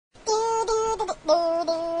Hey,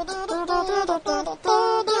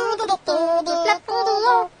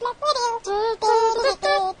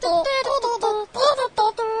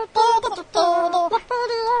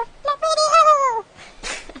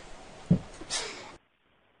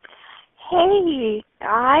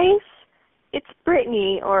 guys. It's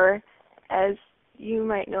Brittany, or as you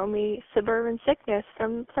might know me, Suburban Sickness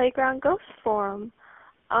from the Playground Ghost Forum.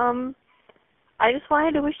 I just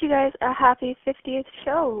wanted to wish you guys a happy 50th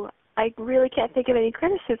show. I really can't think of any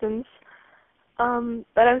criticisms.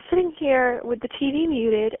 But I'm sitting here with the TV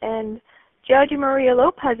muted, and Judge Maria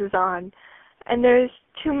Lopez is on, and there's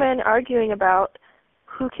two men arguing about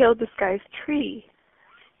who killed this guy's tree.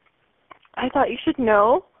 I thought you should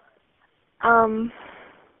know.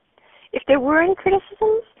 If there were any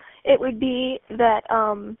criticisms, it would be that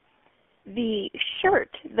the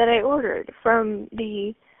shirt that I ordered from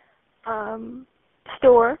the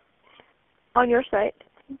store on your site,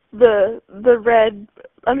 the red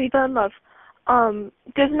Amoeba in Love,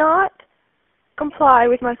 does not comply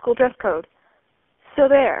with my school dress code. So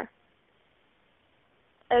there.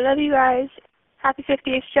 I love you guys. Happy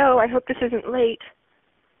 50th show. I hope this isn't late.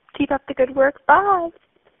 Keep up the good work. Bye.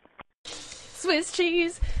 Swiss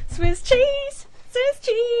cheese, Swiss cheese, Swiss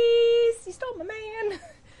cheese. You stole my man.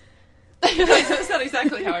 That's not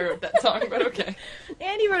exactly how I wrote that song, but okay.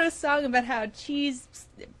 Andy wrote a song about how cheese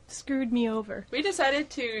screwed me over. We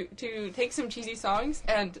decided to take some cheesy songs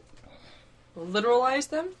and literalize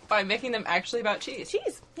them by making them actually about cheese.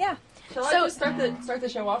 Cheese, yeah. Shall I just start the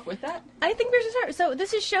show off with that? I think we should start. So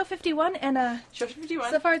this is show 51, and show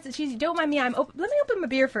 51. So far it's cheesy. Don't mind me. Let me open my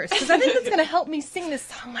beer first, because I think it's gonna help me sing this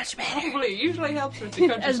song much better. Probably. Usually helps with the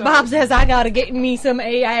country As songs. Bob says, I gotta get me some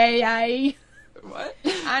AA. What?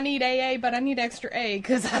 I need AA, but I need extra A,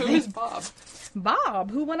 because I Who think is Bob?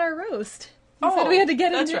 Bob, who won our roast. He Oh, said we had to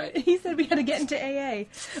get that's into, right. He said we had to get into AA.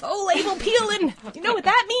 Oh, label peeling! You know what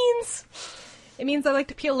that means? It means I like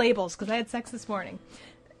to peel labels, because I had sex this morning.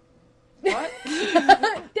 What? Have you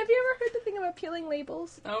ever heard the thing about peeling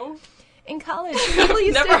labels? No. In college, people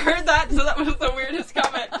used Never to... heard that, so that was the weirdest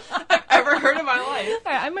comment I've ever heard in my life.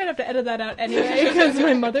 I might have to edit that out anyway, because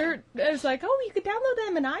my mother was like, oh, you could download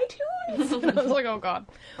them in iTunes? And I was like, oh, God.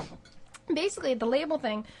 Basically, the label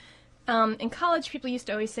thing, in college, people used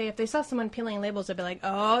to always say if they saw someone peeling labels, they'd be like,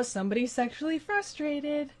 oh, somebody's sexually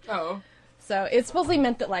frustrated. Oh. So it supposedly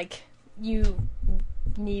meant that, like, you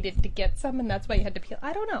needed to get some, and that's why you had to peel.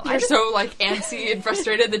 I don't know. You're so, like, antsy and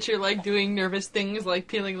frustrated that you're, like, doing nervous things like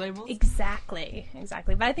peeling labels? Exactly.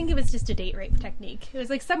 But I think it was just a date rape technique. It was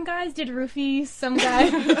like some guys did roofies, some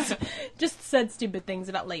guys just said stupid things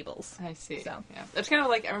about labels. I see. So. Yeah. That's kind of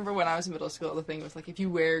like, I remember when I was in middle school, the thing was, like, if you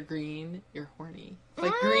wear green, you're horny.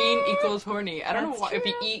 Like, green equals horny. I don't know why. If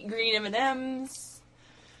you eat green M&Ms.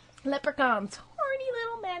 Leprechauns. Horny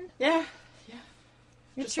little men. Yeah.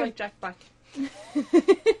 It's Just true. like Jack Black.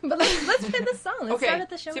 But let's play the song. Let's start at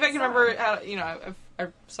the show. See if I can remember how to,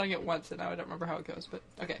 I've sung it once and now I don't remember how it goes, but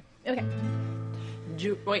okay. Okay.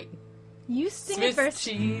 Wait. You sing Swiss it first,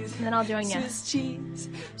 cheese, and then I'll join you. Swiss cheese,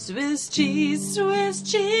 Swiss cheese, Swiss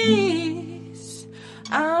cheese.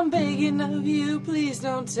 I'm begging of you, please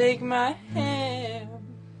don't take my hand.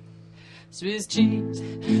 Swiss cheese,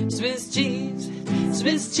 Swiss cheese,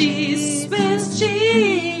 Swiss cheese, Swiss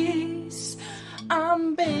cheese.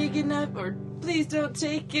 I'm begging of, or please don't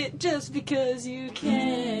take it just because you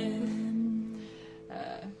can.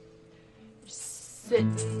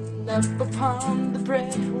 Sitting up upon the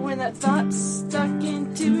bread when that thought stuck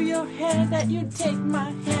into your head that you'd take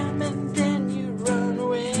my hand and then you run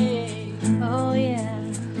away. Oh yeah.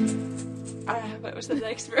 What was the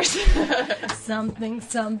next verse? Something.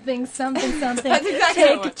 That's exactly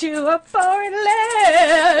Take what it to a foreign land.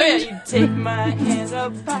 Oh yeah, you take my hand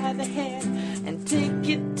up by the hand and take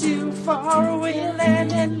it to a faraway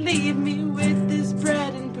land and leave me with this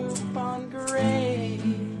bread and poop on gray.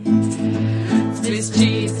 Swiss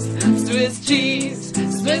cheese, Swiss cheese,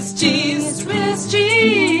 Swiss cheese, Swiss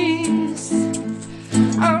cheese.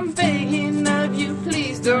 I'm begging of you,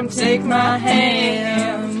 please don't take my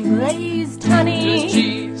hand. Glazed honey. Swiss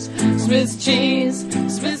cheese, Swiss cheese,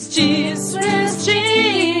 Swiss cheese, Swiss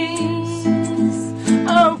cheese.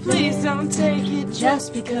 Oh, please don't take it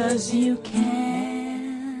just because you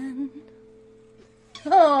can.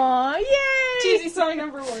 Aw, yay! Cheesy song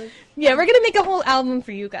number 1. Yeah, we're gonna make a whole album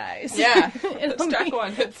for you guys. Yeah, It'll that's track be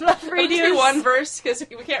 1. Fluff It'll just be Radio's- one verse, because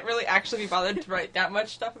we can't really actually be bothered to write that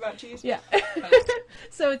much stuff about cheese. Yeah.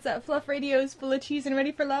 So it's Fluff Radio's Full of Cheese and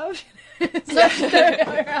Ready for Love. That's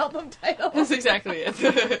our album title. That's exactly it.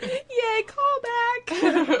 Yay,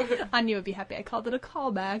 callback! Anya would be happy I called it a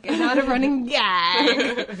callback and not a running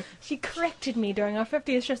gag. She corrected me during our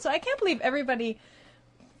 50th show, so I can't believe everybody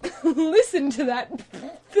listened to that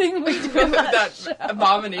thing we did on that show. That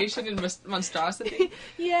abomination and monstrosity.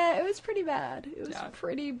 Yeah, it was pretty bad. It was Yeah.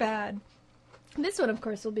 pretty bad. This one, of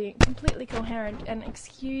course, will be completely coherent and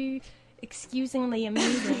excusingly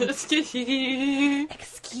amusing.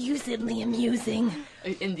 Excusingly amusing.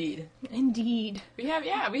 Indeed. Indeed. We have,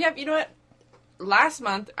 you know what? Last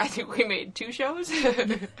month, I think we made 2 shows.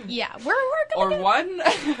 Yeah, we're or gonna one.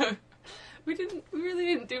 We really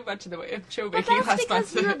didn't do much in the way of show But making that's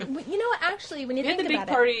last because month. you know what, actually, when you We had think the big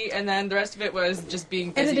about party, and then the rest of it was just being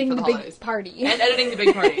it, busy editing for the the big holidays. party. And editing the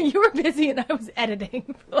big party. You were busy and I was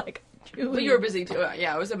editing for like 2 weeks. But you were busy too.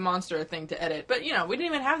 Yeah, it was a monster thing to edit. But, you know, we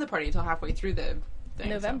didn't even have the party until halfway through the thing.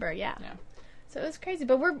 November, so, yeah. yeah. So it was crazy.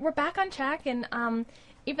 But we're back on track, and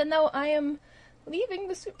even though I am leaving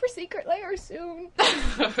the super secret layer soon,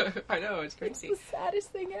 I know, it's it's crazy. the saddest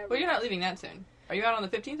thing ever. Well, you're not leaving that soon. Are you out on the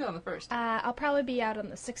 15th or on the 1st? I'll probably be out on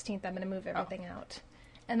the 16th. I'm going to move everything out.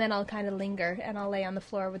 And then I'll kind of linger, and I'll lay on the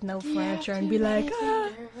floor with no furniture and be like,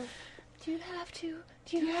 do you have to?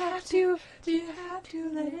 Do you have to? Do you have to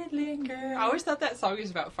let it linger? I always thought that song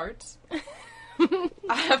was about farts.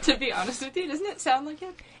 I have to be honest with you. Doesn't it sound like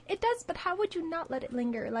it? It does, but how would you not let it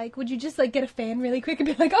linger? Like, would you just, like, get a fan really quick and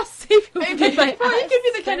be like, I'll save you Maybe. with my Well, you ass? could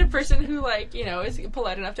be the kind of person who, like, you know, is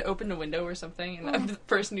polite enough to open the window or something, and I'm the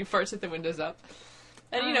person who farts with the windows up.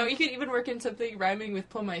 And, you know, you could even work in something rhyming with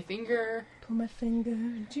pull my finger. Pull my finger.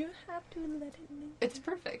 Do you have to let it linger? It's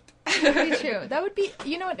perfect. That would be true. That would be,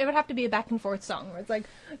 you know what, it would have to be a back and forth song where it's like,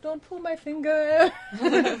 don't pull my finger.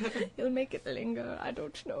 You'll make it linger. I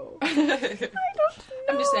don't know. I don't know.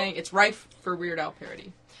 I'm just saying, it's rife for Weird Al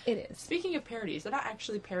parody. It is. Speaking of parodies, they're not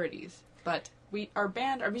actually parodies, but our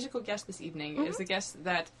musical guest this evening is the guest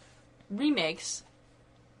that remakes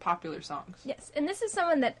popular songs. Yes, and this is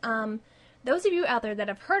someone that, those of you out there that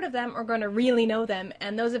have heard of them are going to really know them,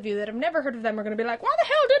 and those of you that have never heard of them are going to be like, why the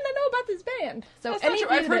hell didn't I know about this band? So That's not true.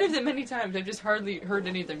 I've heard that- of them many times. I've just hardly heard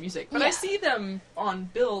any of their music. But Yeah. I see them on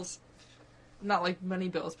bills. Not like money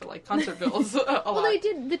bills, but like concert bills a lot. Well, they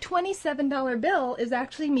did. The $27 bill is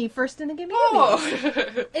actually Me First in a Gimme Gimme.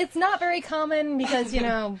 Oh! It's not very common because, you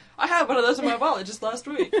know... I had one of those in my wallet just last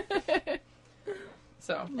week.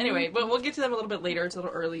 So, anyway, but we'll get to them a little bit later. It's a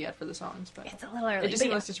little early yet for the songs, but It's a little early. it just but seemed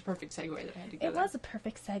yeah. like such a perfect segue that I had to go It there. was a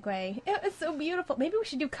perfect segue. It was so beautiful. Maybe we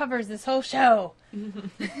should do covers this whole show.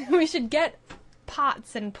 We should get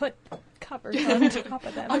pots and put covers on top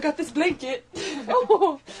of them. I got this blanket.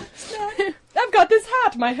 Oh, snap. I've got this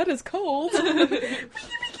hat. My head is cold.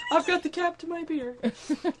 I've got the cap to my beer.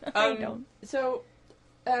 I don't. So,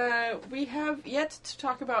 we have yet to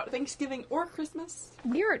talk about Thanksgiving or Christmas.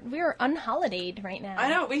 We're unholidayed right now. I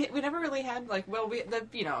know we never really had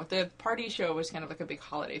the party show was kind of like a big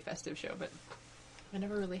holiday festive show, but I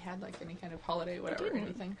never really had like any kind of holiday whatever or didn't.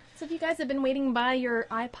 anything. So if you guys have been waiting by your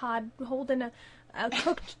iPod holding a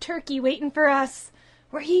cooked turkey waiting for us,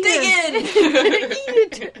 we're here. Dig in!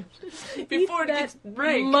 Eat it. Before Eat it gets that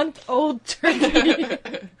rank. month-old turkey.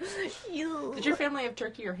 Ew. Did your family have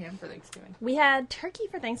turkey or ham for Thanksgiving? We had turkey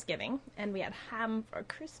for Thanksgiving, and we had ham for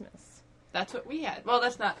Christmas. That's what we had. Well,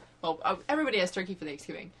 that's not. Well, everybody has turkey for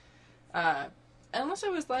Thanksgiving. Unless I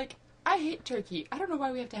was like, I hate turkey. I don't know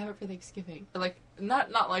why we have to have it for Thanksgiving. Or like,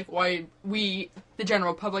 not like why we, the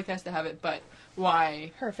general public, has to have it, but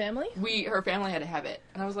why Her family? her family had to have it.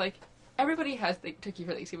 And I was like, everybody has turkey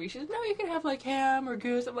for Thanksgiving. She said, no, you can have like ham or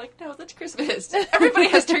goose. I'm like, no, that's Christmas. Everybody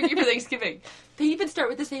has turkey for Thanksgiving. They even start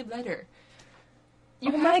with the same letter.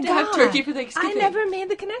 You have to have turkey for Thanksgiving. I never made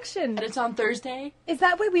the connection. And it's on Thursday. Is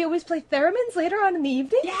that why we always play theremins later on in the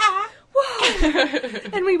evening? Yeah. Whoa!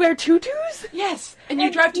 And we wear tutus? Yes. And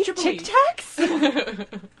you drive to eat Tripoli. Tic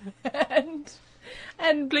Tacs?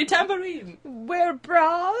 and Play tambourine. wear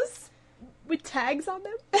bras with tags on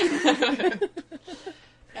them?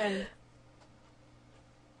 And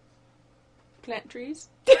plant trees.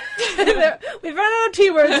 We've run out of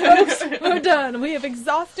T-words, folks. We're done. We have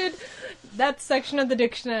exhausted that section of the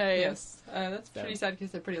dictionary. Yes. That's pretty sad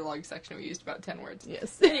because they're a pretty long section. We used about 10 words.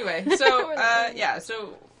 Yes. Anyway, so, yeah,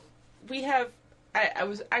 so we have... I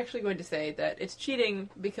was actually going to say that it's cheating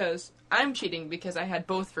because... I'm cheating because I had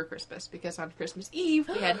both for Christmas. Because on Christmas Eve,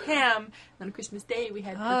 we had ham. And on Christmas Day, we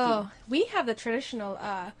had turkey. Oh, we have the traditional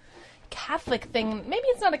Catholic thing. Maybe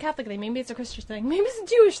it's not a Catholic thing. Maybe it's a Christian thing. Maybe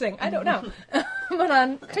it's a Jewish thing. I don't know. But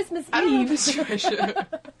on Christmas I don't know if Eve, it's Jewish.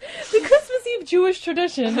 the Christmas Eve Jewish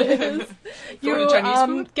tradition is you Going to Chinese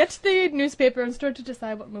food? get the newspaper and start to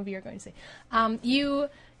decide what movie you're going to see. You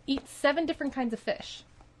eat 7 different kinds of fish.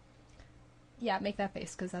 Yeah, make that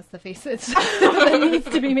face, because that's the face that needs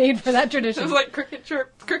to be made for that It tradition. was like cricket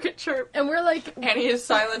chirp, cricket chirp. And we're like, Annie is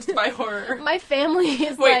silenced by horror. my family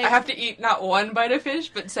is Wait, like... I have to eat not 1 bite of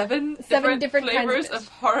fish, but 7 different kinds of flavors fish. of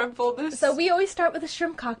horribleness. So we always start with a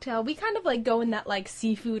shrimp cocktail. We kind of like go in that like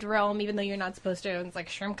seafood realm, even though you're not supposed to. It's like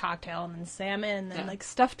shrimp cocktail and then salmon and then like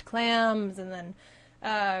stuffed clams and then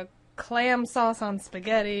clam sauce on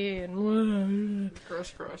spaghetti and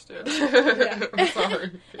Gross, dude. Yeah. I'm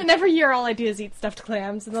sorry. and every year all I do is eat stuffed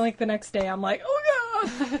clams and then like the next day I'm like, oh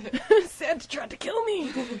god, Santa tried to kill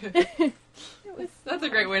me. That's a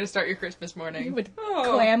great way to start your Christmas morning. With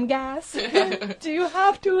Oh. clam gas. Do you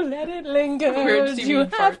have to let it linger? Weird Do you seeming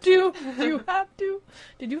have fart. to? Do you have to?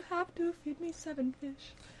 Did you have to feed me 7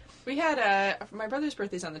 fish? We had my brother's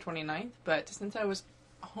birthday's on the 29th, but since I was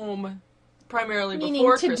home primarily Meaning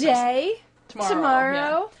before today, Christmas,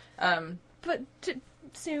 tomorrow, yeah. but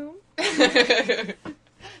soon.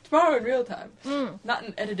 Tomorrow in real time, Mm. not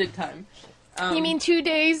in edited time. You mean 2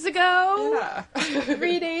 days ago? Yeah.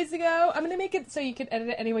 3 days ago? I'm gonna make it so you can edit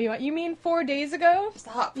it any way you want. You mean 4 days ago?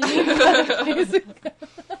 Stop. You mean 5 days ago?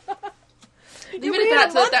 Leave You it waited at a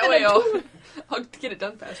that, so month that and way a I'll get it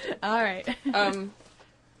done faster. All right.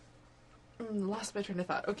 Lost my train of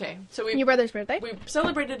thought. Okay, so we Your brother's birthday? we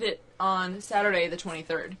celebrated it on Saturday the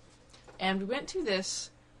 23rd, and we went to this.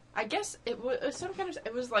 I guess it was some kind of.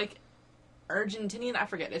 It was like Argentinian. I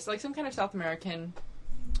forget. It's like some kind of South American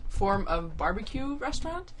form of barbecue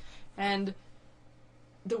restaurant, and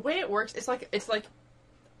the way it works, it's like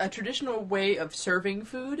a traditional way of serving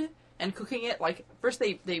food and cooking it. Like first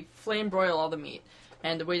they flame broil all the meat.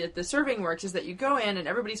 And the way that the serving works is that you go in and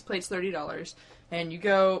everybody's plate's $30, and you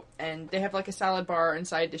go and they have like a salad bar and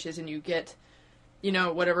side dishes, and you get, you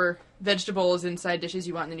know, whatever vegetables and side dishes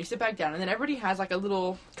you want, and then you sit back down, and then everybody has like a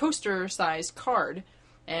little coaster-sized card,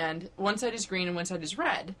 and one side is green and one side is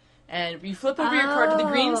red, and you flip over your card to the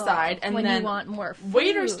green side, and when then you want more food.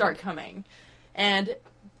 waiters start coming, and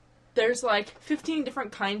there's like 15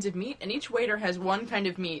 different kinds of meat, and each waiter has one kind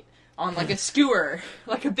of meat on like a skewer,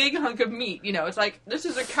 like a big hunk of meat, you know, it's like, this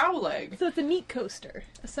is a cow leg. So it's a meat coaster,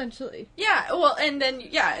 essentially. Yeah, well, and then,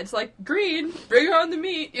 yeah, it's like, green, bring on the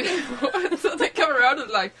meat, you know, so they come around and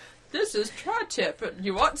like, this is tri-tip,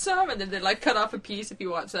 you want some? And then they like cut off a piece if you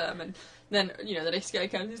want some, and then, you know, the next guy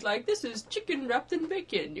comes, he's like, this is chicken wrapped in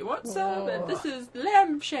bacon, you want some? And this is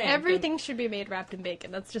lamb shank. Everything should be made wrapped in bacon.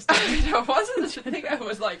 That's just... And, you know, wasn't the thing, I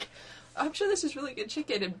was like, I'm sure this is really good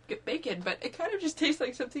chicken and good bacon, but it kind of just tastes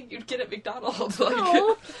like something you'd get at McDonald's. Like,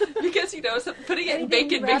 No. because, you know, putting it in Anything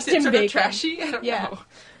bake makes wrapped it in sort bacon. of trashy. I don't Yeah. know.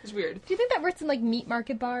 It's weird. Do you think that works in, like, meat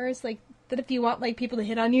market bars? Like, that if you want, like, people to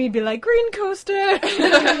hit on you, you'd be like, green coaster!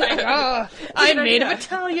 Like, oh, I'm Good made of idea.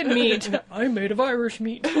 Italian meat. I'm made of Irish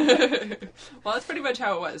meat. Well, that's pretty much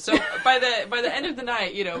how it was. So by the end of the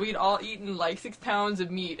night, you know, we'd all eaten like 6 pounds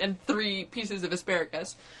of meat and 3 pieces of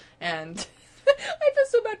asparagus, and I feel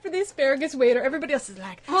so bad for the asparagus waiter. Everybody else is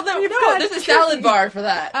like, well, no, "We've no, got there's a turkey." salad bar for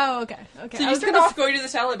that. Oh, okay. Okay. So I you was start gonna off going to the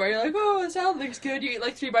salad bar, you're like, oh, the salad looks good, you eat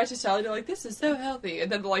like 3 bites of salad, you're like, this is so healthy,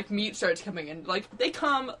 and then like meat starts coming in, like, they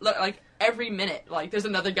come like every minute, like there's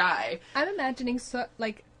another guy. I'm imagining,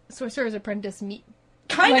 Sorcerer's Apprentice meat.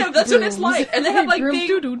 Kind Like of, that's what it's brooms. like, and they have like Brooms. big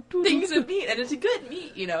Doo-doo-doo-doo. things of meat, and it's a good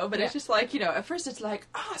meat, you know, but it's Yeah. just like, you know, at first it's like,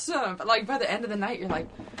 awesome, but like by the end of the night you're like,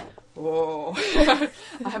 whoa, I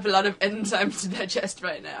have a lot of enzymes to digest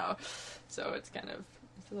right now, so it's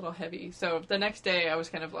a little heavy. So the next day I was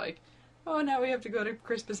kind of like, oh, now we have to go to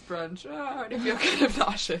Christmas brunch. Oh, I already feel kind of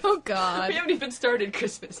nauseous. Oh, We God. haven't even started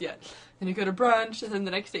Christmas yet. Then you go to brunch, and then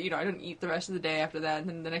the next day, you know, I don't eat the rest of the day after that, and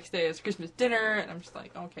then the next day is Christmas dinner, and I'm just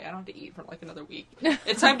like, okay, I don't have to eat for like another week.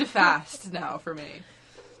 It's time to fast now for me.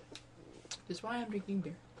 Which is why I'm drinking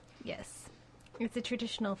beer. Yes. It's a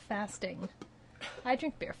traditional fasting. I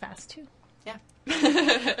drink beer fast, too. Yeah.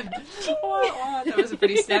 That was a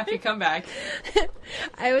pretty snappy comeback.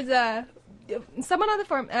 I was, someone on the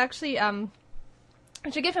forum, actually, I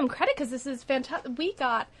should give him credit because this is fantastic. We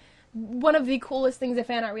got one of the coolest things of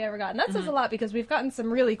fan art we ever got. And that says a lot because we've gotten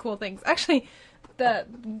some really cool things. Actually,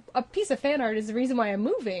 a piece of fan art is the reason why I'm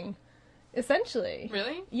moving, essentially.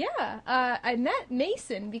 Really? Yeah. I met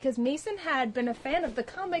Mason because Mason had been a fan of the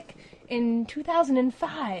comic in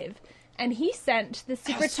 2005. And he sent the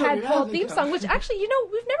Super That's so Tadpole long theme ago. song, which actually, you know,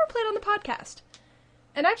 we've never played on the podcast.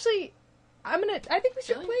 And actually, I think we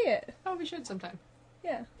should Really? play it. Oh, we should sometime.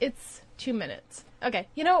 Yeah, it's 2 minutes. Okay,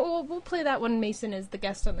 you know, we'll play that when Mason is the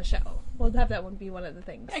guest on the show. We'll have that one be one of the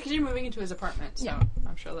things. Yeah, because you're moving into his apartment, so Yeah.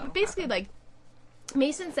 I'm sure that'll Basically, happen. like,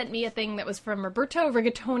 Mason sent me a thing that was from Roberto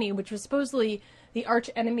Rigatoni, which was supposedly the arch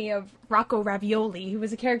enemy of Rocco Ravioli, who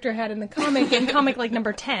was a character I had in the comic, in comic, like,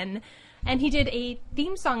 number 10. And he did a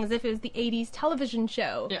theme song as if it was the 80s television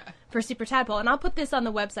show for Super Tadpole. And I'll put this on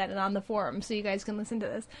the website and on the forum so you guys can listen to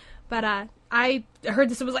this. But I heard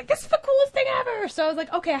this and was like, this is the coolest thing ever! So I was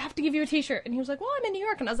like, okay, I have to give you a t-shirt. And he was like, well, I'm in New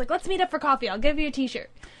York. And I was like, let's meet up for coffee. I'll give you a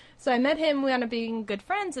t-shirt. So I met him. We ended up being good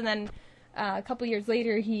friends. And then a couple years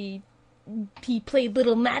later, he played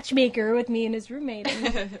Little Matchmaker with me and his roommate.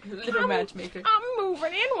 And Little matchmaker. I'm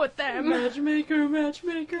moving in with them. Matchmaker,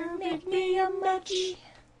 make me a match.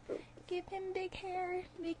 Give him big hair,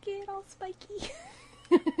 make it all spiky.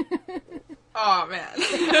 Oh man.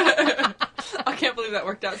 I can't believe that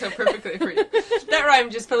worked out so perfectly for you. That rhyme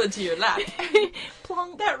just fell into your lap.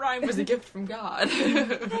 Plonk. That rhyme was a gift from God.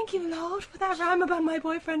 Thank you, Lord, for that rhyme about my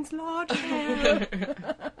boyfriend's large hair.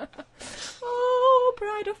 Oh,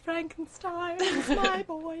 Bride of Frankenstein is my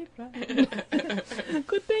boyfriend.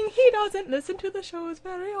 Good thing he doesn't listen to the shows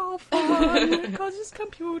very often because his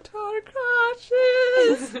computer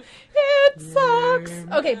crashes. It sucks.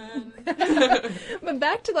 Okay, but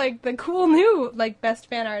back to like the cool new like best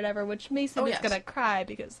fan art ever, which Mason is gonna cry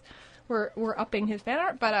because we're upping his fan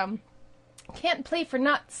art, but Can't Play for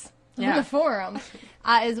Nuts on the forum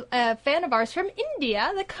is a fan of ours from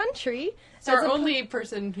India, the country. So our only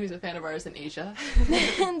person who's a fan of ours in Asia.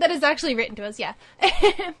 That is actually written to us, yeah.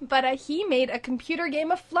 But he made a computer game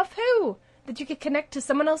of Fluff Who that you could connect to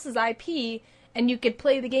someone else's IP and you could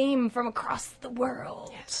play the game from across the world.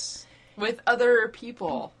 Yes. With other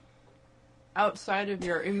people outside of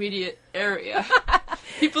your immediate area.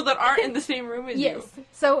 People that aren't in the same room as you. Yes.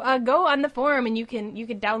 So go on the forum and you can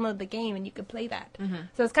download the game and you can play that. Mm-hmm.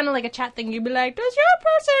 So it's kind of like a chat thing. You'd be like, does your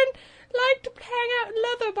person like to hang out in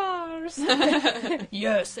leather bars?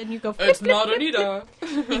 Yes. And you go flip, It's flip, not flip, Anita.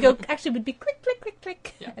 flip. You go, actually it would be click, click, click,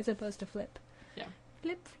 click, Yeah. as opposed to flip. Yeah.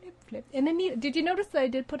 Flip, flip, flip. And Anita, did you notice that I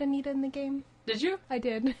did put Anita in the game? Did you? I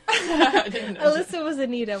did. I didn't know. Alyssa was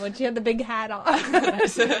Anita when she had the big hat on.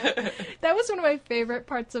 That was one of my favorite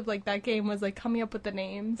parts of like that game was like coming up with the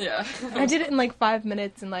names. Yeah. I did it in like 5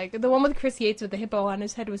 minutes, and like the one with Chris Yates with the hippo on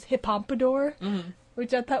his head was Hip Pompadour,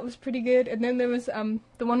 which I thought was pretty good. And then there was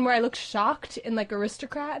the one where I looked shocked and like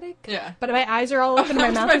aristocratic. Yeah. But my eyes are all open, and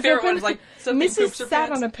my mouth my is favorite open. one is like something Mrs. poops her sat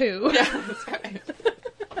pants. on a poo. Yeah, that's right.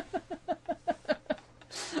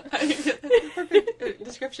 Perfect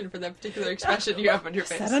description for that particular expression you have on your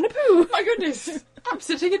face. Sat on a poo. My goodness, I'm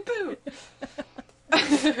sitting in poo. Yeah,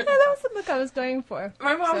 that was the look I was going for.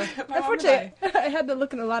 My mom. So, My mom and unfortunately, I had to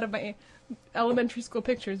look in a lot of my elementary school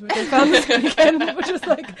pictures, which I found this weekend, which was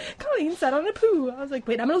like, Colleen sat on a poo. I was like,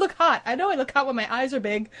 wait, I'm gonna look hot. I know I look hot when my eyes are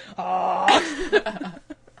big. Aww.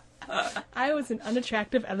 I was an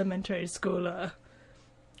unattractive elementary schooler.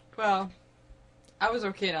 Well, I was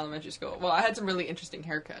okay in elementary school. Well, I had some really interesting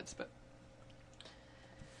haircuts, but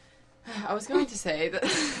I was going to say that.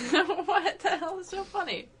 What the hell is so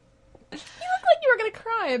funny? You look like you were gonna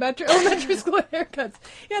cry about your elementary school haircuts.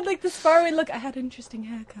 You had like this faraway look. I had interesting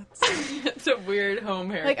haircuts. It's a weird home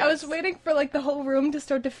haircut. Like I was waiting for like the whole room to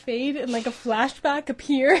start to fade and like a flashback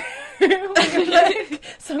appear. Like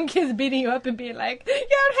some kids beating you up and being like,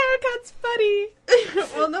 "Your haircut's funny."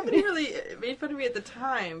 Well, nobody really made fun of me at the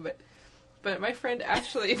time, but my friend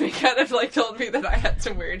actually kind of like told me that I had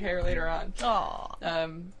some weird hair later on.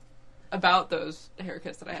 Aww. About those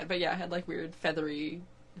haircuts that I had. But yeah, I had like weird feathery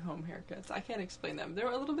home haircuts. I can't explain them. They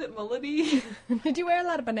were a little bit mullety. Did you wear a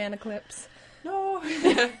lot of banana clips? No.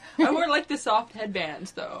 I wore like the soft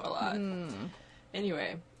headbands though a lot.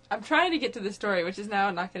 Anyway, I'm trying to get to the story, which is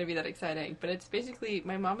now not going to be that exciting, but it's basically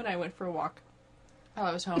my mom and I went for a walk while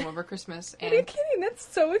I was home over Christmas. And Are you kidding? That's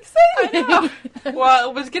so exciting. I know. Well,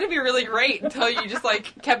 it was going to be really great until you just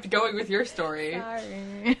like kept going with your story.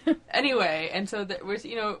 Sorry. Anyway, and so there was,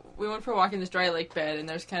 we went for a walk in this dry lake bed, and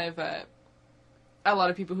there's kind of a lot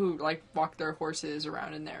of people who like walk their horses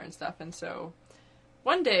around in there and stuff. And so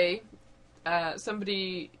one day,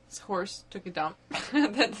 somebody's horse took a dump,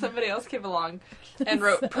 and then somebody else came along and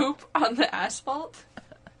wrote "poop" on the asphalt,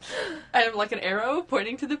 and like an arrow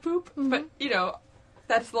pointing to the poop. But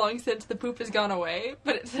that's long since the poop has gone away.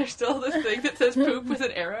 But there's still this thing that says "poop" with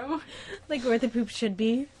an arrow. Like where the poop should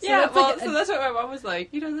be. So Yeah, that's well, like so that's what my mom was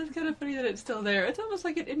like. That's kind of funny that it's still there. It's almost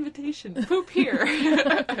like an invitation. Poop here.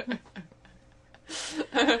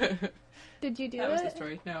 Did you do That it? was the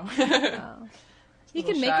story. No. Oh. You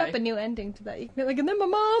can little make shy. up a new ending to that. You can be like, and then my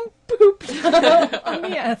mom pooped on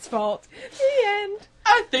the asphalt. The end.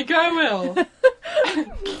 I think I will.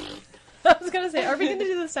 to say, are we going to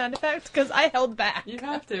do the sound effect? Because I held back. You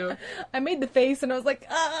have to. I made the face and I was like,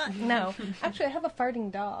 no. Actually, I have a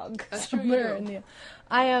farting dog That's true, somewhere you do. in the...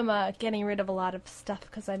 I am getting rid of a lot of stuff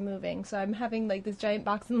because I'm moving. So I'm having like this giant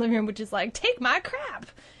box in the living room, which is like, take my crap,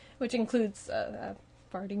 which includes a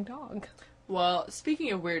farting dog. Well,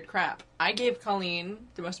 speaking of weird crap, I gave Colleen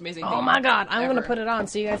the most amazing thing. Oh my god, I'm going to ever. put it on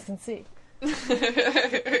so you guys can see.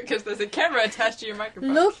 Because there's a camera attached to your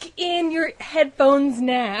microphone. Look in your headphones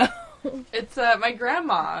now. It's my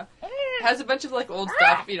grandma has a bunch of like old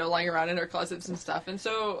stuff, lying around in her closets and stuff. And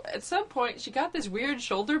so at some point she got this weird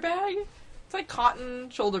shoulder bag. It's like cotton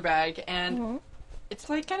shoulder bag, and it's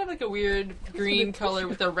like kind of like a weird green color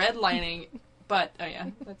with a red lining. But oh yeah,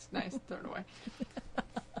 that's nice. Throw it away.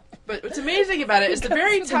 But what's amazing about it is the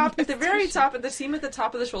very top, at the seam at the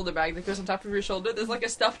top of the shoulder bag that goes on top of your shoulder, there's like a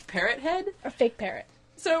stuffed parrot head. A fake parrot.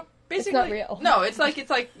 So basically, not real. No, it's like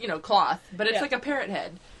cloth, but it's Yeah. like a parrot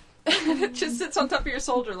head. It just sits on top of your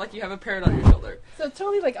shoulder like you have a parrot on your shoulder. So it's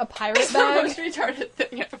totally like a pirate It's the bag. most retarded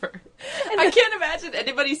thing ever. I can't imagine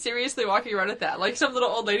anybody seriously walking around with that, like some little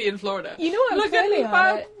old lady in Florida. You know I'm Look at planning me, on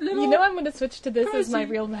Bob, it. little You know I'm going to switch to this as my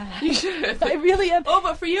Percy. real bag. You should. I really am. Oh,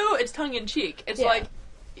 but for you, it's tongue in cheek. It's Yeah. like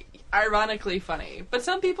ironically funny. But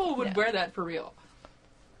some people would Yeah. wear that for real.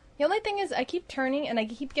 The only thing is I keep turning and I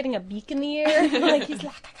keep getting a beak in the air. Like he's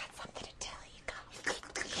like, I got something to tell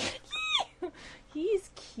you. He's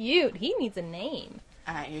cute. He needs a name.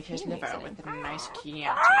 I just needs live it. with a nice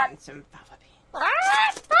Chianti and some Papa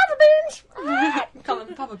Papa beans. Bean. Call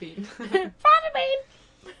him Papa Bean. Papa bean.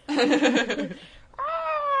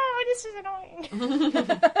 Oh, this is annoying.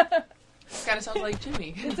 Kind of sounds like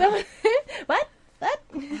Jimmy. What?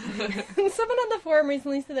 Someone on the forum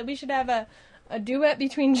recently said that we should have a duet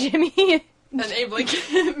between Jimmy And Abe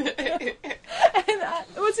Lincoln. and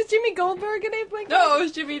was it Jimmy Goldberg and Abe Lincoln? No, it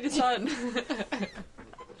was Jimmy the Son.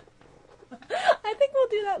 I think we'll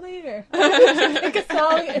do that later. Make a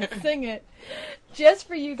song and sing it just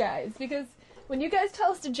for you guys, because when you guys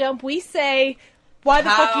tell us to jump, we say, "Why the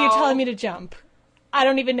fuck are you How telling me to jump? I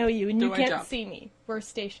don't even know you, and do you I can't jump?" see me. We're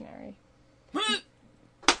stationary."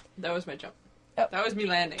 That was my jump. Oh. That was me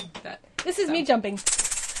landing. This is me jumping.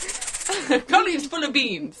 Colleen's full of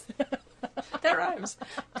beans. That rhymes.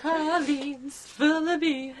 Colleen's full of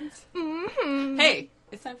beans. Mm-hmm. Hey,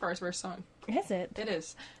 it's time for our first song. Is it? It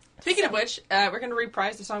is. Speaking of which, we're going to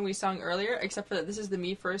reprise the song we sung earlier, except for that this is the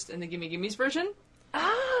Me First and the Gimme Gimmes version.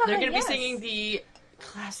 Ah, They're going to yes. be singing the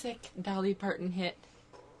classic Dolly Parton hit,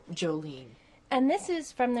 Jolene. And this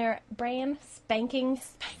is from their brand spanking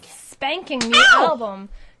new album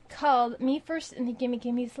called Me First and the Gimme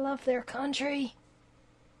Gimmes Love Their Country.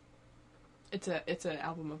 It's an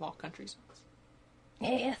album of all country songs.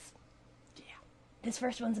 Yes. Yeah. This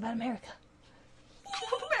first one's about America.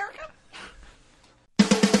 America.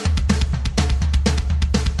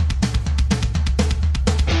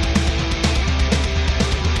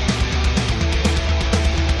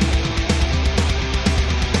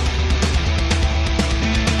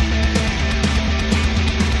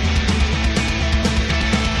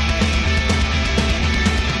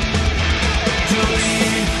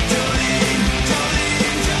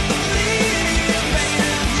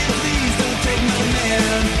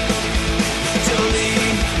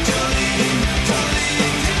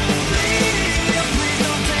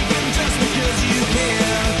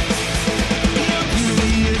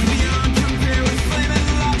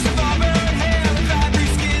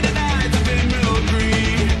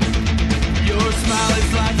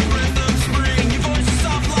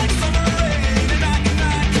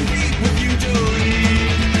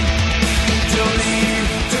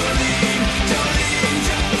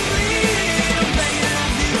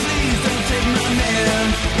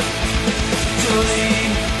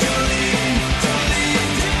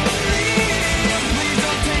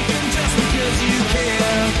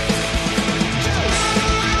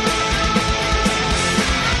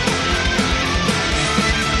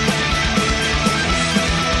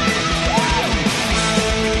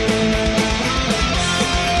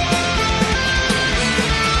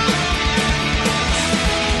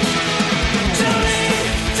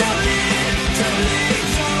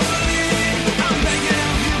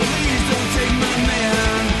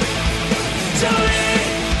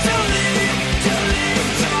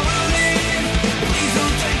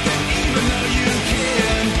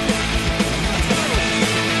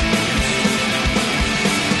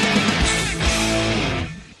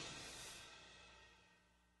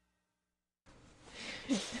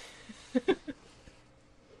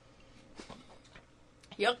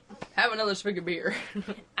 Yep. Have another swig of beer.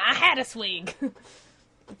 I had a swig.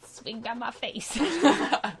 Swig got my face.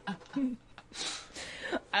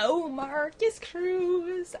 Oh, Marcus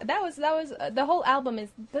Cruz. That was the whole album is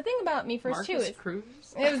the thing about Me First too. Marcus Is Cruz?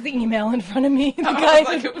 it was the email in front of me. The I guy. was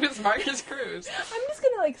like, it was Marcus Cruz. I'm just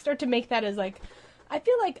gonna like start to make that as like, I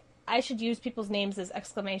feel like I should use people's names as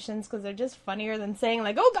exclamations because they're just funnier than saying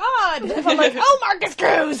like, "Oh God!" If I'm like, "Oh, Marcus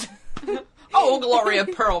Cruz." Oh, Gloria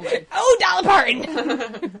Perlman. Oh, Dolly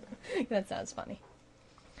Parton. That sounds funny.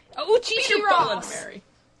 Oh, Chi Peter Ross. Mary.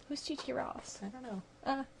 Who's Chi Ross? I don't know.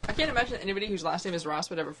 Uh, I can't imagine anybody whose last name is Ross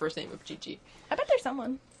would have a first name of Chi. I bet there's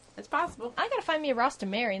someone. It's possible. I gotta find me a Ross to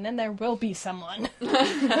marry, and then there will be someone.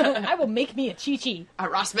 I will make me a Chi. A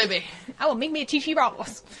Ross baby. I will make me a Chi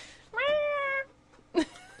Ross.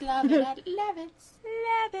 Love it, love it.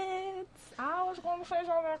 Love it. I was going to say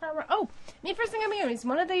something. Oh, Me First Thing I'm Hearing is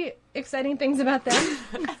one of the exciting things about them.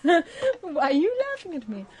 Why are you laughing at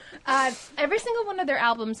me? Every single one of their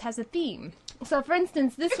albums has a theme. So, for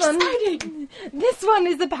instance, this one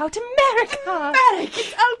is about America.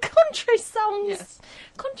 It's all country songs. Yes.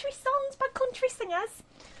 Country songs by country singers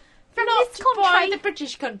from Not this country. by the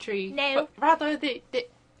British country. No. But rather the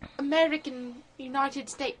American United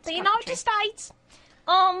States The country. United States.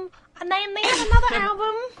 And then they had another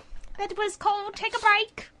album that was called Take a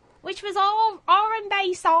Break, which was all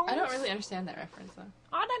R&B songs. I don't really understand that reference, though.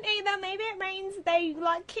 I don't either. Maybe it means they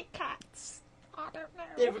like Kit Kats. I don't know.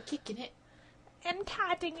 They were kicking it. And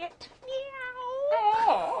catting it. Meow.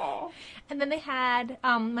 Oh. And then they had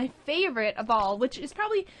my favorite of all, which is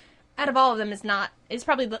probably out of all of them is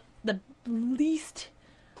probably the least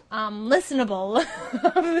listenable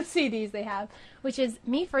of the CDs they have, which is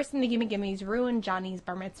Me First and the Gimme Gimmes Ruined Johnny's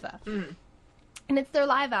Bar Mitzvah. Mm. And it's their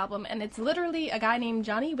live album, and it's literally a guy named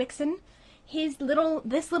Johnny Wixon. This little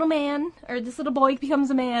boy becomes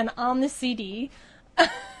a man on this CD.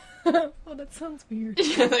 Oh, that sounds weird.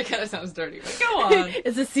 Yeah, that kind of sounds dirty. But go on.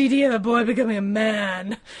 It's a CD of a boy becoming a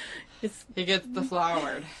man. He gets the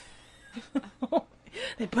flowered.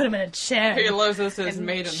 They put him in a chair. He loses his and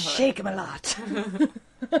maidenhood. shake him a lot.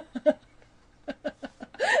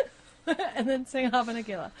 And then sing Hava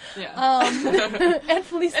Nagila. Yeah. And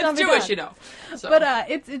Feliz It's Navidad. Jewish, you know. So. But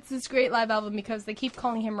it's this great live album because they keep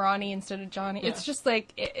calling him Ronnie instead of Johnny. Yeah. It's just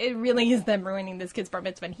like, it really is them ruining this kid's bar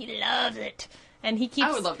mitzvah, and he loves it. And he keeps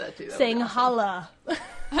I would love that too. That would saying be awesome. holla.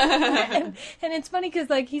 and it's funny because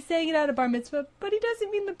like he's saying it out of bar mitzvah, but he doesn't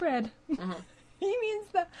mean the bread. Mhm. He means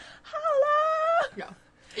the holla. Yeah.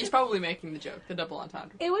 He's probably making the joke, the double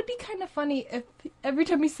entendre. It would be kind of funny if every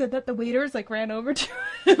time he said that, the waiters like ran over to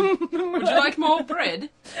him. Would you like more bread?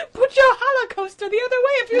 Put your Holocaust the other way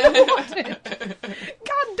if you don't want it.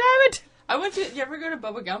 God damn it! You ever go to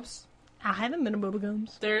Bubba Gump's? I haven't been to Bubba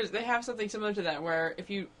Gums. They have something similar to that where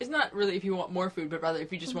it's not really if you want more food, but rather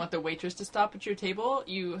if you just want the waitress to stop at your table,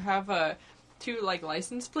 you have two like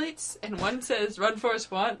license plates, and one says "Run Forrest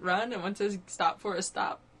Run," and one says "Stop Forrest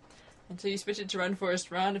Stop." And so you switch it to "Run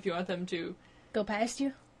Forrest Run" if you want them to Go past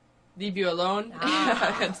you? leave you alone,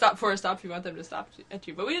 and "Stop Forrest Stop" if you want them to stop at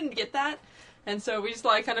you. But we didn't get that, and so we just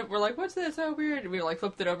like we're like, "What's this? Oh, weird." And we like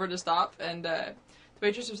flipped it over to stop, and the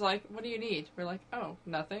waitress was like, "What do you need?" We're like, "Oh,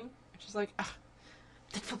 nothing." She's like,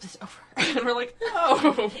 then flip this over. And we're like, oh,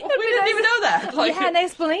 we didn't even know that. Like, You had an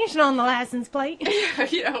explanation on the license plate.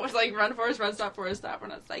 you know, it's like run Forrest, run, stop, Forrest, stop. We're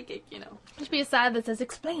not psychic, you know. There should be a side that says,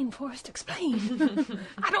 explain, Forrest, explain.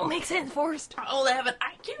 I don't make sense, Forrest. I only have an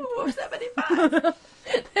IQ of 75.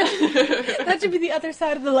 That should be the other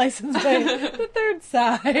side of the license plate. The third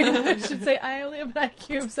side. It should say, I only have an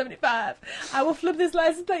IQ of 75. I will flip this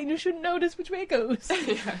license plate and you shouldn't notice which way it goes.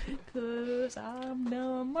 Yeah. Because I'm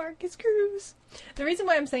no Marcus Cruz. The reason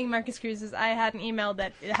why I'm saying Marcus Cruz is I had an email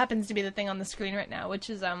that it happens to be the thing on the screen right now, which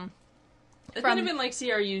is, It could have been like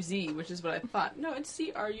CRUZ, which is what I thought. No, it's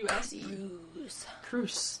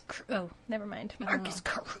CRUSE. Cruz. Oh, never mind. Marcus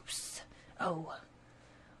Cruz. Oh.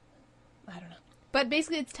 I don't know. But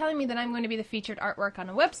basically, it's telling me that I'm going to be the featured artwork on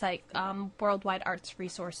a website, Worldwide Arts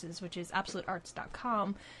Resources, which is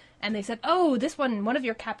absolutearts.com. And they said, oh, this one of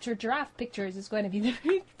your captured giraffe pictures is going to be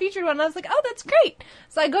the featured one. And I was like, oh, that's great.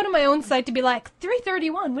 So I go to my own site to be like,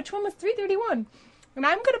 331, which one was 331? And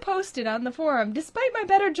I'm going to post it on the forum, despite my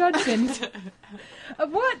better judgment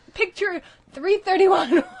of what picture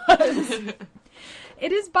 331 was.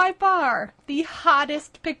 It is by far the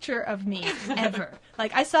hottest picture of me ever.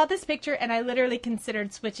 Like, I saw this picture and I literally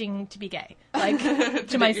considered switching to be gay. Like,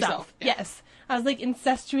 to myself. yourself, yeah. Yes. I was like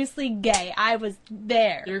incestuously gay. I was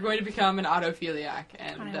there. You're going to become an autophiliac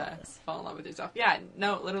and I was. fall in love with yourself. Yeah,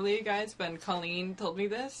 no, literally, you guys, when Colleen told me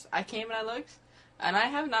this, I came and I looked, and I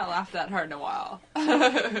have not laughed that hard in a while.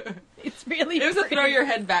 It's really It was a pretty. throw your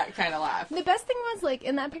head back kind of laugh. The best thing was, like,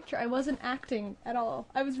 in that picture, I wasn't acting at all.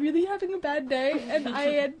 I was really having a bad day, and I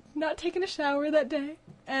had not taken a shower that day.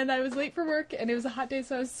 and I was late for work, and it was a hot day,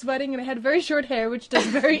 so I was sweating, and I had very short hair, which does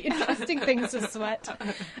very interesting things to sweat.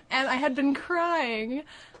 And I had been crying,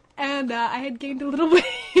 and I had gained a little weight.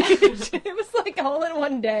 It was like all in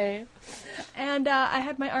one day. And I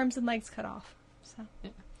had my arms and legs cut off. So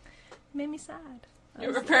it made me sad.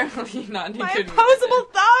 You were apparently not in a My good mood. opposable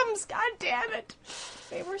thumbs! God damn it!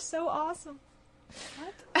 They were so awesome.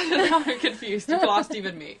 Now I'm confused. You lost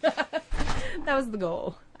even me. That was the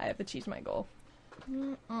goal. I have achieved my goal.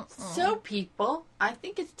 So, people, I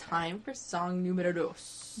think it's time for song numero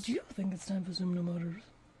dos. Do you think it's time for some numbers?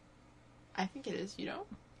 I think it is, you know?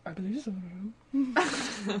 I believe so.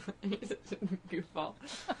 Goofball.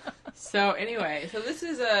 So, anyway, this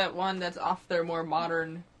is one that's off their more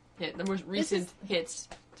modern hit, the most recent hits.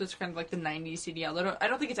 So it's kind of like the 90s CD album. I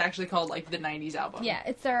don't think it's actually called, like, the 90s album. Yeah,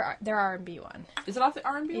 it's their R&B one. Is it off the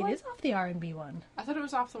R&B one? It is off the R&B one. I thought it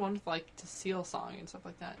was off the one with, like, to Seal song and stuff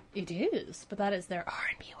like that. It is, but that is their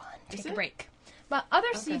R&B one. Is Take a it? break. But other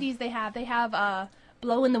CDs they have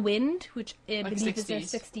Blow in the Wind, which I Like believe is their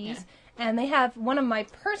 60s. 60s. Yeah. And they have one of my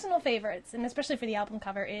personal favorites, and especially for the album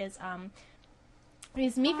cover, is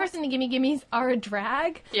Me First and the Gimme Gimmes Are a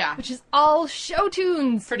Drag. Yeah. Which is all show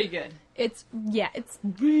tunes. Pretty good. It's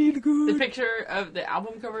really good. The picture of the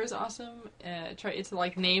album cover is awesome. Try to,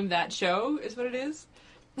 like, name that show is what it is.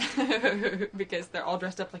 Because they're all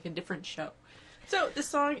dressed up like a different show. So, this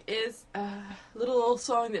song is a little old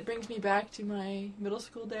song that brings me back to my middle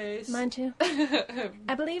school days. Mine too.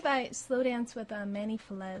 I believe I slow danced with Manny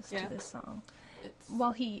Felez Yeah. to this song. It's-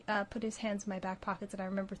 While he put his hands in my back pockets, and I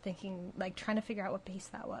remember thinking, like, trying to figure out what bass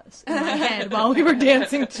that was in my head while we were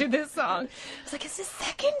dancing to this song. I was like, is this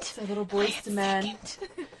second? It's a little Boyz II Men. Boyz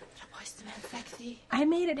II Men sexy. I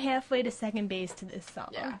made it halfway to second base to this song.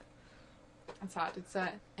 Yeah. That's hot. It's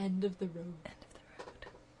End of the Road.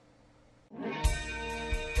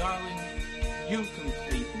 Darling, you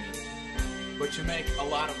complete me, but you make a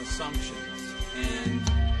lot of assumptions, and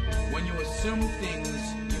when you assume things,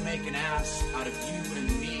 you make an ass out of you and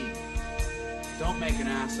me. Don't make an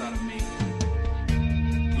ass out of me.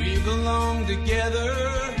 We belong together,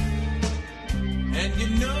 and you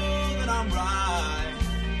know that I'm right.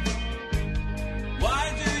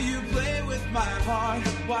 Why do you play with my heart?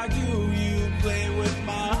 Why do you play with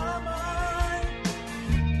my mind?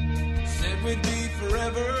 Said we'd be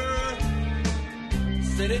forever,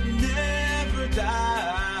 said it never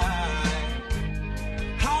died.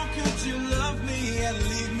 How could you love me and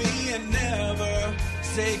leave me and never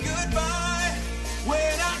say goodbye? When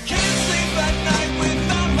I can't sleep at night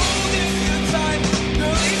without holding you tight,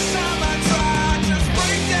 girl, each time I try, I just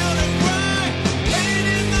break down and cry. Pain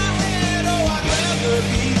in the head, oh, I'd rather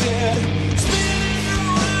be dead. Spinning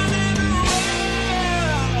around and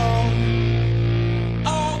around.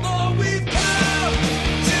 Although we've come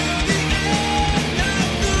to the end of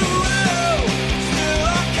the road, still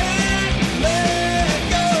I can't let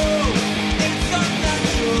go. It's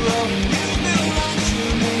unnatural. You belong to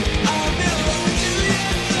me, I belong to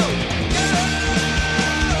you.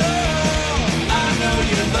 Girl, I know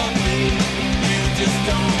you love me, you just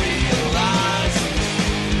don't realize.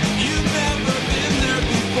 You've never been there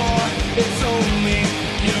before, it's only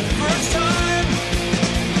your first time.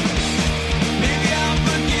 Maybe I'll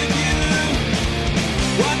forgive you,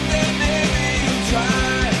 one day maybe you'll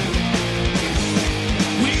try.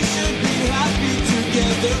 We should be happy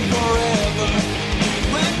together forever,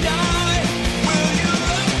 you and I. Will you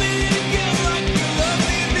love me again like you loved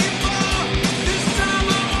me before? This time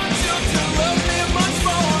I want you to love me much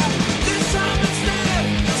more. This time instead,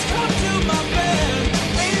 just come to my bed.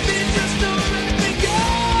 Baby, just don't let me go.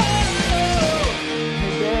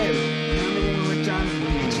 Hey babe, remember when we were down at the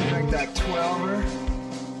beach and drank that 12er?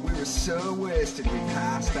 We were so wasted we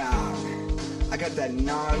passed out. I got that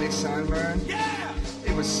gnarly sunburn. Yeah!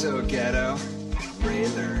 It was so ghetto.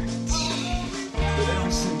 Railer. But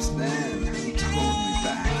ever since then, you totally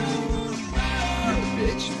back. You're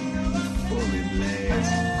bitchin', you fully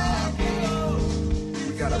blazed.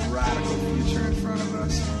 We got a radical future in front of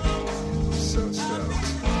us. I'm so stoked.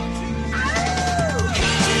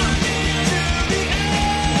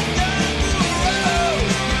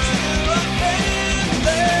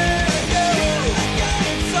 Let go.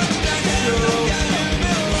 It's unnatural. You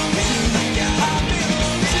belong to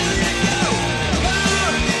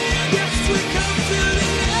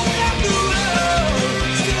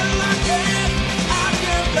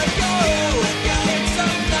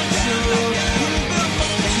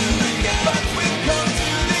me.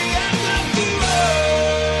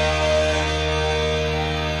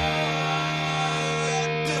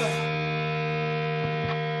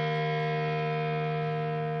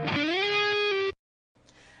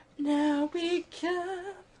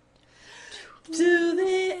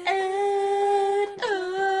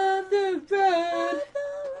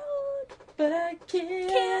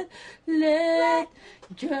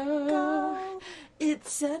 Go.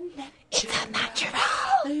 It's a natural.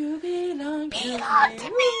 You belong to me.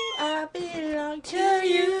 I belong to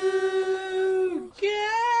you.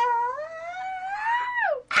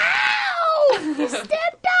 Ow! You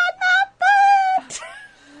stepped on my foot!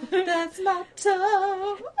 That's my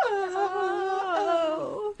toe.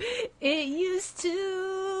 Oh, it used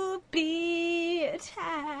to be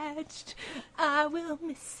attached. I will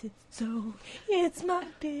miss it so. It's my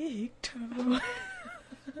big toe.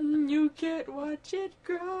 You can't watch it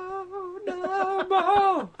grow no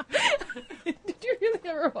more. Did you really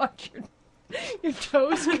ever watch your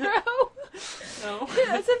toes grow? No.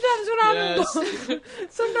 Yeah, sometimes when I'm bored,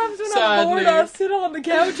 I'm Sadly. I'll sit on the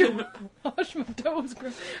couch and watch my toes grow.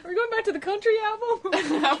 Are we going back to the country album?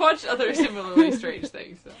 I've watched other similarly strange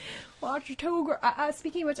things. So. Watch your toe grow.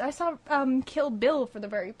 Speaking of which, I saw Kill Bill for the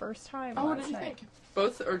very first time Oh, what last did you night. think?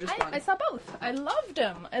 Both or just one? I saw both. I loved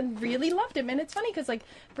him. I really loved him. And it's funny because, like,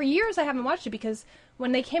 for years I haven't watched it because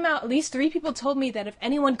when they came out, at least 3 people told me that if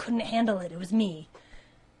anyone couldn't handle it, it was me.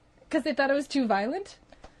 Because they thought it was too violent.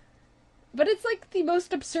 But it's, like, the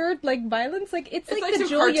most absurd, like, violence. Like, it's like the so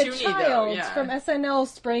Julia cartoony, Childs though, yeah. from SNL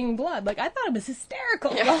spraying blood. Like, I thought it was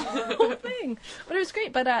hysterical, Yeah. the whole thing. But it was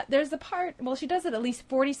great. But there's the part, well, she does it at least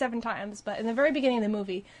 47 times, but in the very beginning of the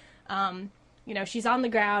movie, you know, she's on the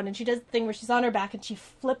ground, and she does the thing where she's on her back, and she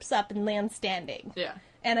flips up and lands standing. Yeah.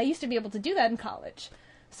 And I used to be able to do that in college.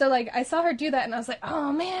 So, like, I saw her do that, and I was like,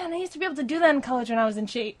 oh, man, I used to be able to do that in college when I was in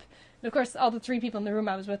shape. And, of course, all the 3 people in the room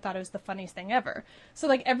I was with thought it was the funniest thing ever. So,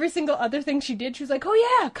 like, every single other thing she did, she was like,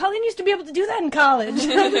 oh, yeah, Colleen used to be able to do that in college.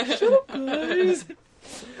 And I was like, shut up, guys.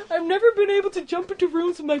 I've never been able to jump into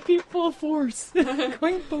rooms with my feet full of force.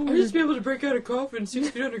 Going forward. I used to be able to break out a coffin 6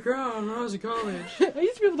 feet underground when I was in college. I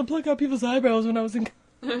used to be able to pluck out people's eyebrows when I was in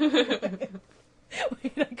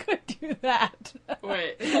Wait, I could do that.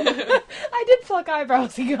 Wait. I did pluck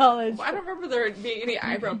eyebrows in college. I don't remember there being any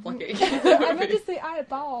eyebrow plucking. I meant to say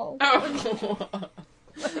eyeball. Oh.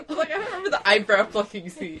 I was like, I don't remember the eyebrow plucking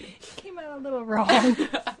scene. Came out a little wrong.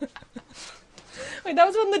 Wait, that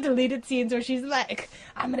was one of the deleted scenes where she's like,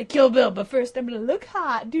 I'm gonna kill Bill, but first I'm gonna look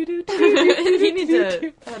hot. He needs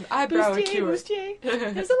an eyebrow Bustier, cure. bustier.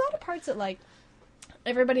 There's a lot of parts that, like,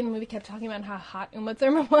 everybody in the movie kept talking about how hot Uma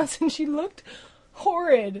Thurman was, and she looked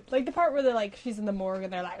horrid. Like, the part where they're like, she's in the morgue,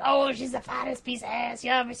 and they're like, oh, she's the fattest piece of ass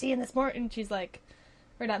you ever seen this morning. And she's like,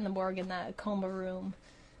 or not in the morgue, in the coma room.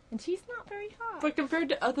 And she's not very hot. But compared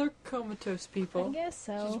to other comatose people, I guess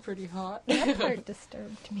so. she's pretty hot. That part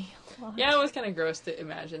disturbed me a lot. Yeah, it was kind of gross to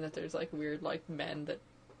imagine that there's, like, weird, like, men that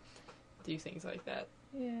do things like that.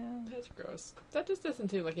 Yeah. That's gross. That just doesn't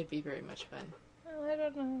seem like it'd be very much fun. Well, I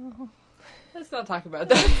don't know. Let's not talk about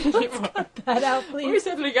that anymore. That out, We please.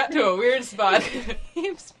 suddenly got to a weird spot.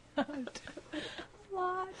 Keeps out a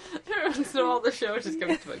lot. So all the show just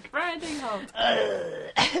comes to a grinding halt.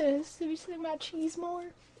 So we sing about cheese more?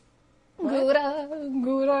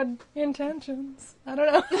 Good intentions. I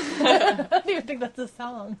don't know. I don't even think that's a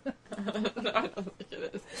song. No, I don't think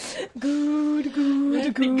it is.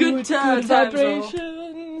 Good times,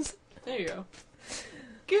 vibrations. There you go.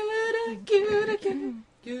 Good vibrations.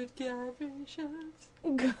 Good guyvations.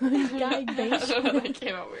 That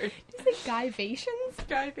came out weird. Did you say guyvations?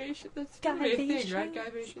 Guyvation? That's a thing, right?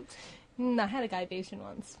 Guyvations? I had a guyvation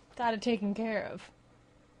once. Got it taken care of.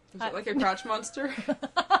 Is it like a crotch monster?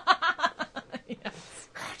 Yes.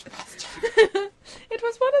 It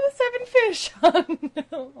was one of the 7 fish.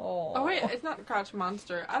 Oh wait, it's not crotch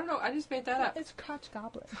monster. I don't know, I just made that up. It's crotch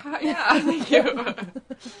goblin. Yeah, thank you.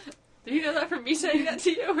 Did you know that from me saying that to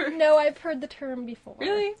you? Or? No, I've heard the term before.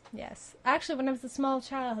 Really? Yes. Actually, when I was a small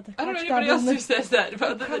child, the I don't know crotch anybody else who goblin says that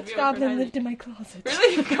about the crotch goblin lived in my closet.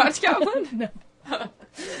 Really? Crotch goblin? No.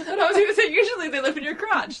 And I was going to say, usually they live in your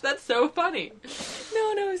crotch. That's so funny.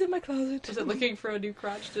 No, it was in my closet. Was it looking for a new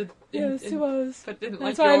crotch to... Yes, it was. But didn't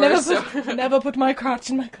That's like why yours, I so... never put my crotch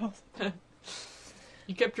in my closet.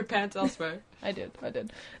 You kept your pants elsewhere. I did. I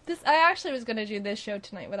actually was going to do this show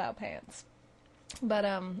tonight without pants. But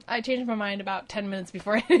I changed my mind about 10 minutes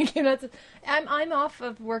before I came out. I'm off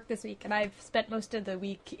of work this week, and I've spent most of the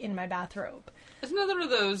week in my bathrobe. It's another one of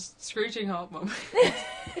those screeching halt moments.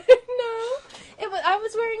 No. I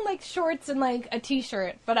was wearing, like, shorts and, like, a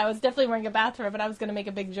t-shirt, but I was definitely wearing a bathrobe, and I was going to make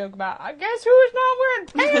a big joke about, I guess who's not wearing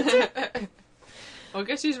pants? Well, I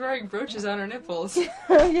guess she's wearing brooches on her nipples. Yeah,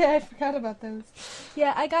 I forgot about those.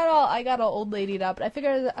 Yeah, I got all old ladied up, but I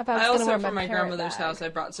figured if I was going to wear from my parrot grandmother's bag. house, I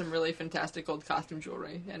brought some really fantastic old costume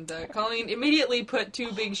jewelry. And Colleen immediately put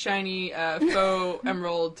 2 big, shiny, faux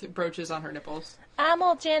emerald brooches on her nipples. I'm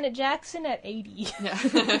all Janet Jackson at 80. Yeah,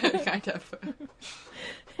 kind of.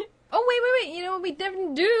 Oh, wait. You know what we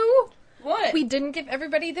didn't do? What? We didn't give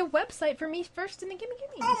everybody the website for Me First and the Gimme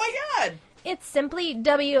Gimmes. Oh my god! It's simply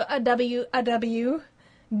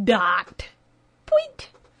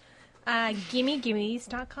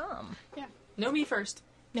gimmegimmes.com. Yeah. Know me first.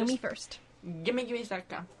 Know me first.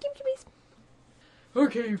 Gimmegimmes.com. Gimme Gimmes.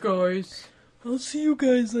 Okay, you guys. I'll see you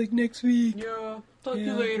guys like next week. Yeah. Talk to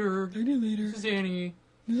Yeah. you later. Talk to you later. This is Annie.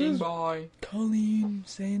 This Saying is bye. Colleen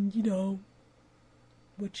saying, you know,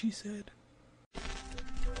 what she said.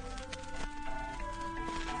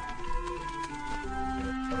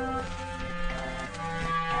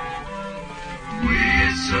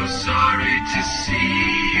 We're so sorry to see